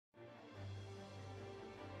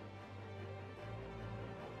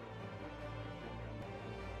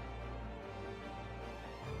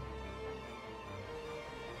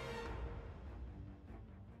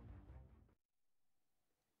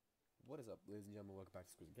What is up, ladies and gentlemen? Welcome back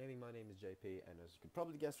to eXquisite Gaming. My name is JP, and as you could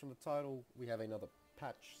probably guess from the title, we have another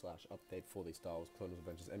patch/update for the Star Wars Clone Wars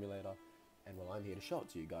Adventures emulator. And well, I'm here to show it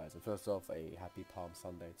to you guys. And first off, a happy Palm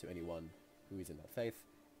Sunday to anyone who is in that faith.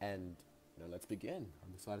 And let's begin.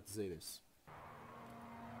 I'm excited to see this.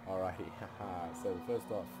 Alrighty, haha. So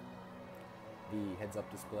first off, the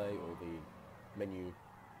heads-up display or the menu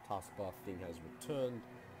taskbar thing has returned.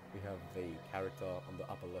 We have the character on the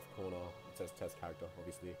upper left corner. It says test character,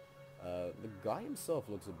 obviously. The guy himself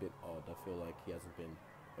looks a bit odd. I feel like he hasn't been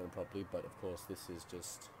done properly, but of course this is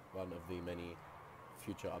just one of the many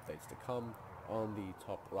future updates to come. On the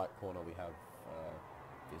top right corner we have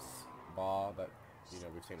this bar that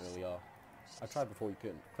we've seen earlier. I tried before, you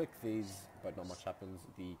can click these, but not much happens.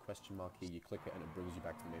 The question mark here, you click it and it brings you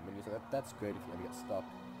back to the main menu. So that's great if you ever get stuck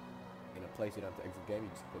in a place you don't have to exit the game. You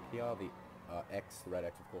just click here. The X, the red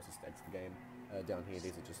X, of course, is to exit the game. Down here,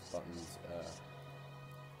 these are just buttons.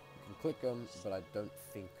 You can click them, but I don't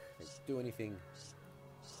think they do anything.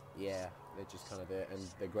 Yeah, they're just kind of there, and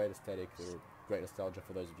they're great aesthetic. They're great nostalgia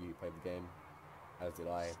for those of you who played the game, as did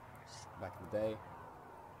I back in the day.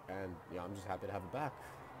 And I'm just happy to have it back.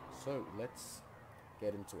 So let's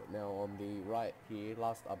get into it. Now on the right here,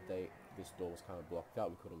 last update, this door was kind of blocked out.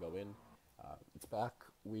 We couldn't go in. It's back.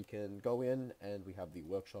 We can go in, and we have the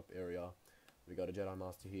workshop area. We got a Jedi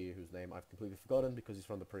Master here whose name I've completely forgotten because he's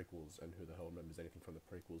from the prequels, and who the hell remembers anything from the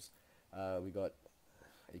prequels. We got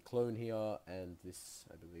a clone here, and this,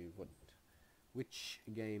 I believe, which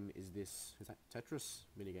game is this? Is that Tetris?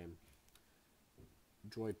 Minigame.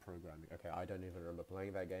 Droid programming. Okay, I don't even remember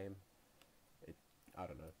playing that game. I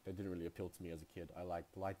don't know. They didn't really appeal to me as a kid. I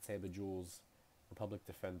liked lightsaber duels, Republic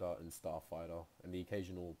Defender, and Starfighter, and the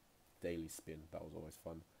occasional daily spin. That was always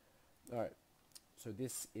fun. Alright, so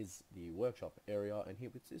this is the workshop area, and here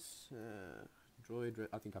with this droid,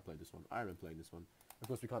 I think I played this one. I remember playing this one. Of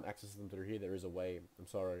course we can't access them through here. There is a way. I'm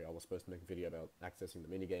sorry, I was supposed to make a video about accessing the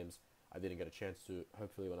minigames. I didn't get a chance to.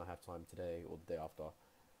 Hopefully when I have time today or the day after.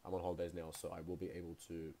 I'm on holidays now, so I will be able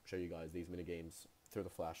to show you guys these minigames through the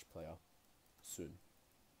Flash player soon.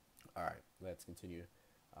 Alright, let's continue.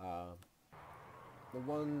 The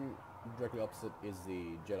one directly opposite is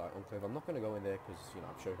the Jedi Enclave. I'm not going to go in there because,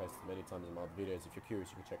 I've showcased it many times in my other videos. If you're curious,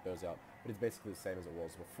 you can check those out. But it's basically the same as it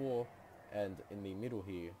was before. And in the middle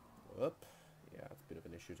here, yeah, it's a bit of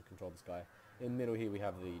an issue to control this guy. In the middle here, we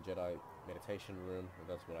have the Jedi Meditation Room, or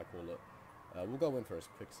that's what I call it. We'll go in for a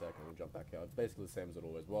quick second, we'll jump back out. It's basically the same as it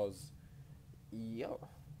always was. Yeah,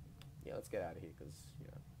 let's get out of here because,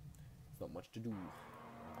 it's not much to do. Let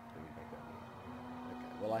me back down here.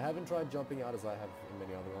 Okay, well, I haven't tried jumping out as I have in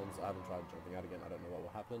many other ones. I haven't tried jumping out again. I don't know what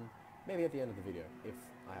will happen. Maybe at the end of the video, if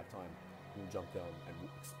I have time, we'll jump down and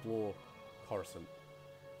we'll explore Coruscant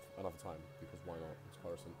another time, because why not? It's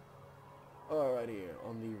Coruscant. Alrighty,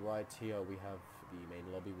 on the right here we have the main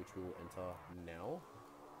lobby, which we will enter now.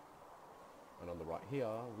 And on the right here,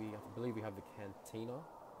 I believe we have the cantina.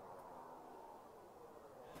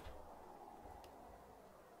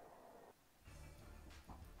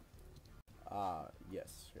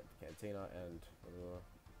 Yes, we have the cantina, and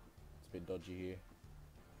it's a bit dodgy here.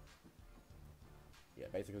 Yeah,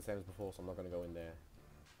 basically the same as before, so I'm not going to go in there.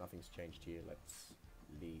 Nothing's changed here. Let's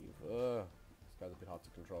leave. This guy's a bit hard to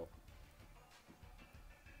control.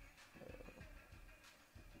 Alright.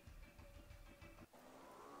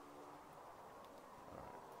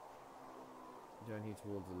 Down here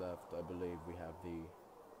towards the left, I believe we have the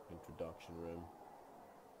introduction room.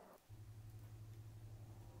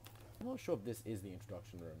 I'm not sure if this is the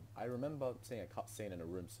introduction room. I remember seeing a cutscene in a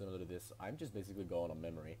room similar to this. I'm just basically going on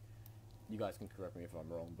memory. You guys can correct me if I'm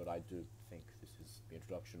wrong, but I do think this is the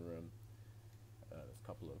introduction room. There's a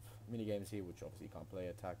couple of minigames here, which obviously you can't play.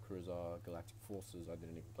 Attack Cruiser, Galactic Forces, I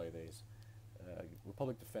didn't even play these.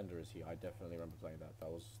 Republic Defender is here. I definitely remember playing that. That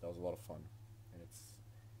was a lot of fun. And it's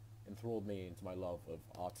enthralled me into my love of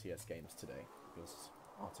RTS games today, because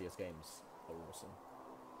RTS games are awesome.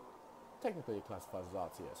 Technically it classifies as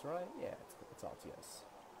RTS, right? Yeah, it's RTS.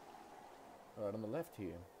 Alright, on the left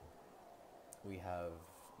here, we have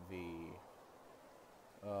the...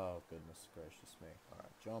 Oh, goodness gracious me.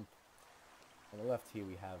 Alright, jump. On the left here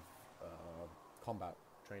we have combat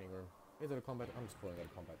training room. Is it a combat? I'm just calling it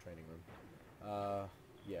a combat training room.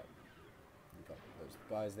 Yeah. We've got those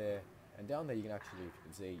guys there. And down there you can actually, if you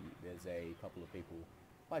can see, there's a couple of people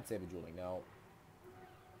lightsaber dueling. Now,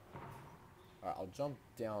 alright, I'll jump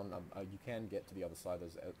down. You can get to the other side.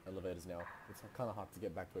 There's elevators now. It's kind of hard to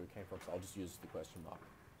get back to where we came from, so I'll just use the question mark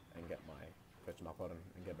and get my question mark button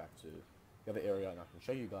and get back to the other area, and I can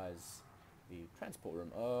show you guys the transport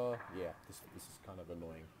room. Yeah, this is kind of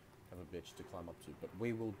annoying. Kind of a bitch to climb up to, but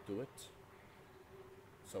we will do it.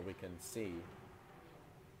 so we can see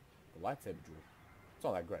the lightsaber duel. It's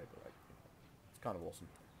not that great, but like, it's kind of awesome.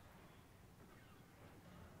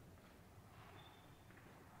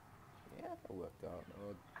 Yeah, that worked out.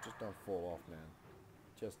 Oh, just don't fall off, man.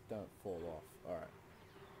 Just don't fall off. Alright.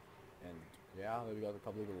 And yeah, we got a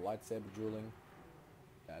couple of little lightsaber dueling.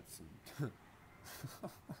 That's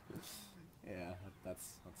yeah,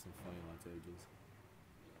 that's some funny lightsaber duels.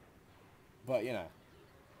 But you know,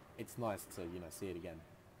 it's nice to see it again.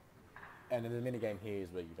 And then the minigame here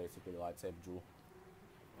is where you basically lightsaber duel.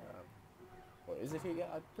 Or is it here? Yeah,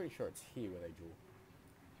 I'm pretty sure it's here where they duel.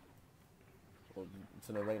 Well, it's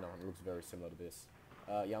an arena and it looks very similar to this.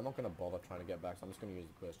 Yeah, I'm not going to bother trying to get back, so I'm just going to use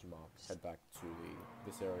the question mark, head back to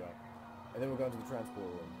this area, and then we're going to the transport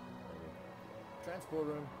room. Transport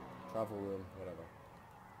room, travel room, whatever.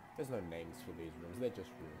 There's no names for these rooms, they're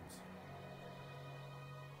just rooms.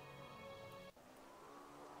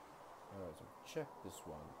 Alright, so check this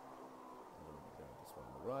one. And then we're going to go this one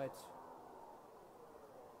on the right.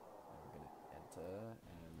 And we're going to enter,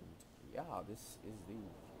 and yeah, this is the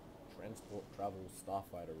transport travel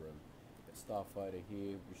starfighter room. Starfighter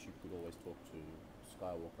here, which you could always talk to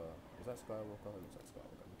Skywalker. Is that Skywalker? It looks like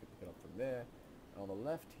Skywalker. You can pick it up from there. And on the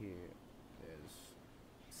left here, there's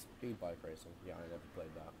speed bike racing. Yeah, I never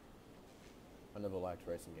played that. I never liked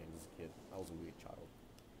racing games as a kid. I was a weird child.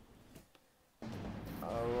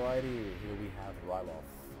 Alrighty, here we have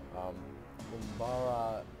Ryloth.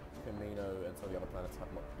 Umbara, Camino, and some of the other planets have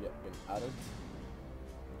not yet been added.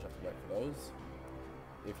 We'll just have to wait for those.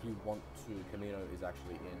 If you want to, Camino is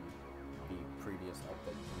actually in the previous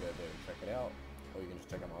update. You can go there and check it out, or you can just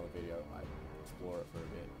check out my other video. I explore it for a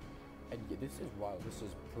bit. And yeah, this is wild. This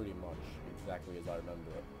is pretty much exactly as I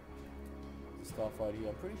remember it. The Starfighter here,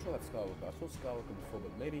 I'm pretty sure that's Skywalker. I saw Skywalker before,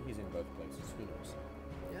 but maybe he's in both places. Who knows?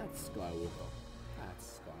 Yeah, that's Skywalker.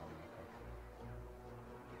 That's Skywalker.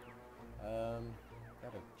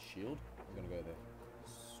 Got a shield. I'm gonna go there.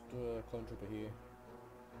 Clone Trooper here.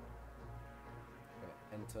 Gonna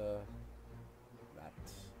enter that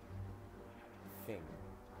thing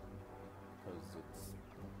because it's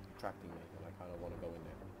attracting me and I kind of want to go in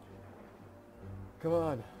there. Come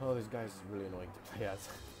on! Oh, this guy's really annoying to play as.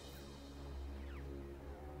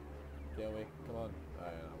 Get away! Come on!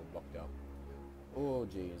 I'm blocked out. Oh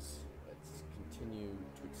jeez. Let's continue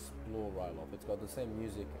to explore Ryloth. It's got the same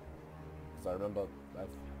music because I remember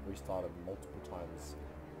I've restarted multiple times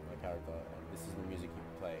my character, and this is the music you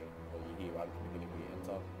play or you hear right at the beginning when you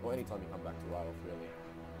enter, or anytime you come back to Ryloth really.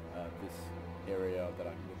 This area that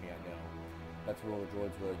I'm looking at now, that's where all the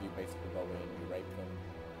droids were. You basically go in, you rape them.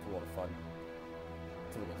 It's a lot of fun.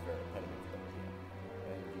 Until it gets very repetitive, but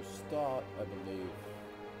yeah. And you start, I believe,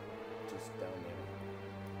 just down there.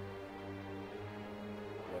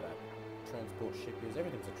 Where that transport ship is.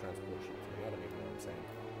 Everything's a transport ship to me, I don't even know what I'm saying.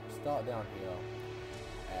 You start down here,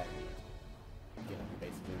 and you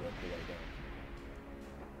basically work your way down.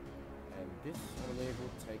 And this, I believe,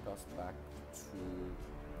 will take us back to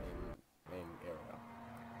main area.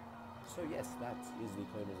 So yes, that is the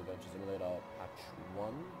Clone Wars Adventures Emulator patch 1.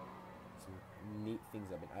 Some neat things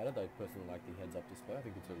have been added. I personally like the heads-up display. I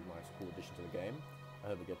think it's a nice, cool addition to the game.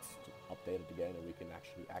 I hope it gets updated again and we can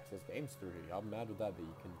actually access games through here. I'm mad with that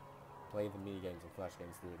you can play the mini games and flash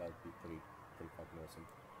games through. That would be pretty fucking awesome.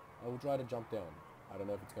 I will try to jump down. I don't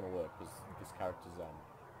know if it's gonna work because this character's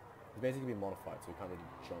he's basically been modified, so he can't really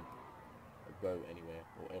jump or go anywhere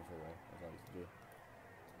or everywhere as I used to do.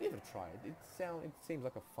 Give it a try. It seems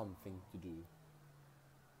like a fun thing to do.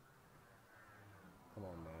 Come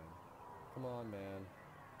on, man. Come on, man.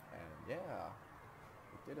 And yeah,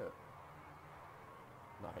 we did it.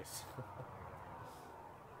 Nice.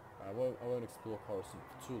 I won't explore Coruscant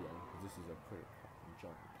for too long because this is a pretty fucking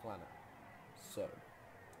giant planet. So,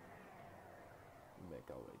 make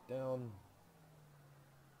our way down.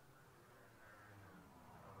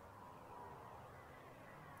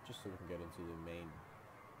 Just so we can get into the main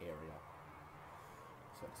area,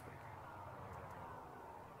 so to speak.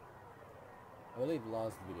 I believe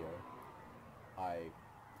last video I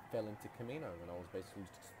fell into Camino when I was basically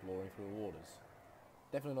just exploring through the waters.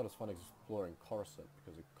 Definitely not as fun as exploring Coruscant,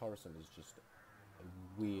 because Coruscant is just a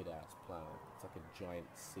weird ass planet. It's like a giant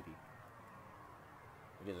city.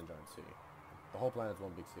 It is a giant city. The whole planet is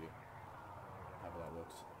one big city. However that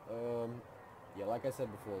works. Yeah, like I said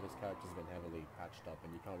before, this character's been heavily patched up and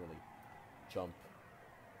you can't really jump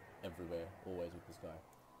everywhere, always with this guy.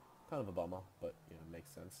 Kind of a bummer, but, you know,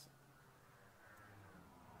 makes sense.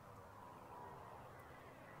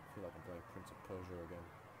 I feel like I'm playing Prince of Persia again.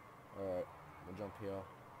 Alright, we'll jump here.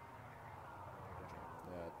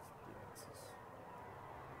 Yeah,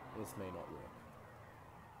 this may not work.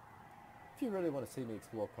 if you really want to see me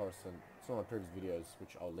explore Coruscant, some of my previous videos,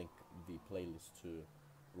 which I'll link the playlist to,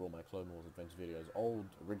 where all my Clone Wars Adventure videos, old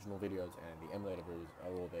original videos and the emulator videos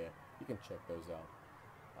are all there. You can check those out.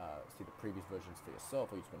 See the previous versions for yourself,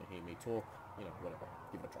 or you just want to hear me talk, you know, whatever.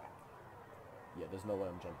 Give it a try. Yeah, there's no way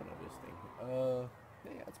I'm jumping over this thing.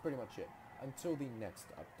 Yeah, that's pretty much it. Until the next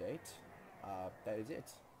update, that is it.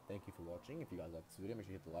 Thank you for watching. If you guys like this video, make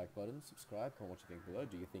sure you hit the like button, subscribe, comment what you think below.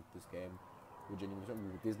 Do you think this game would genuinely,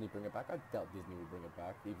 will Disney bring it back? I doubt Disney would bring it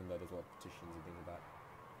back, even though there's a lot of petitions and things like that.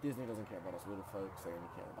 Disney doesn't care about us little folks, they only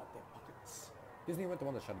care about their pockets. Disney weren't the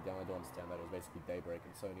one that shut it down. I don't understand that. It was basically Daybreak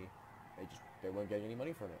and Sony. They weren't getting any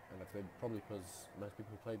money from it, and that's probably because most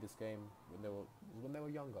people who played this game when they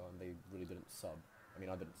were younger and they really didn't sub. I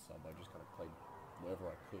mean, I didn't sub. I just kind of played wherever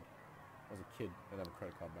I could. I was a kid. I didn't have a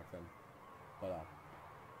credit card back then. But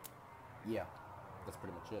yeah, that's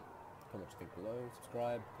pretty much it. Comment what you think below,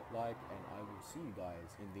 subscribe, like, and I will see you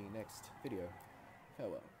guys in the next video.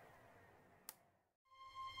 Farewell.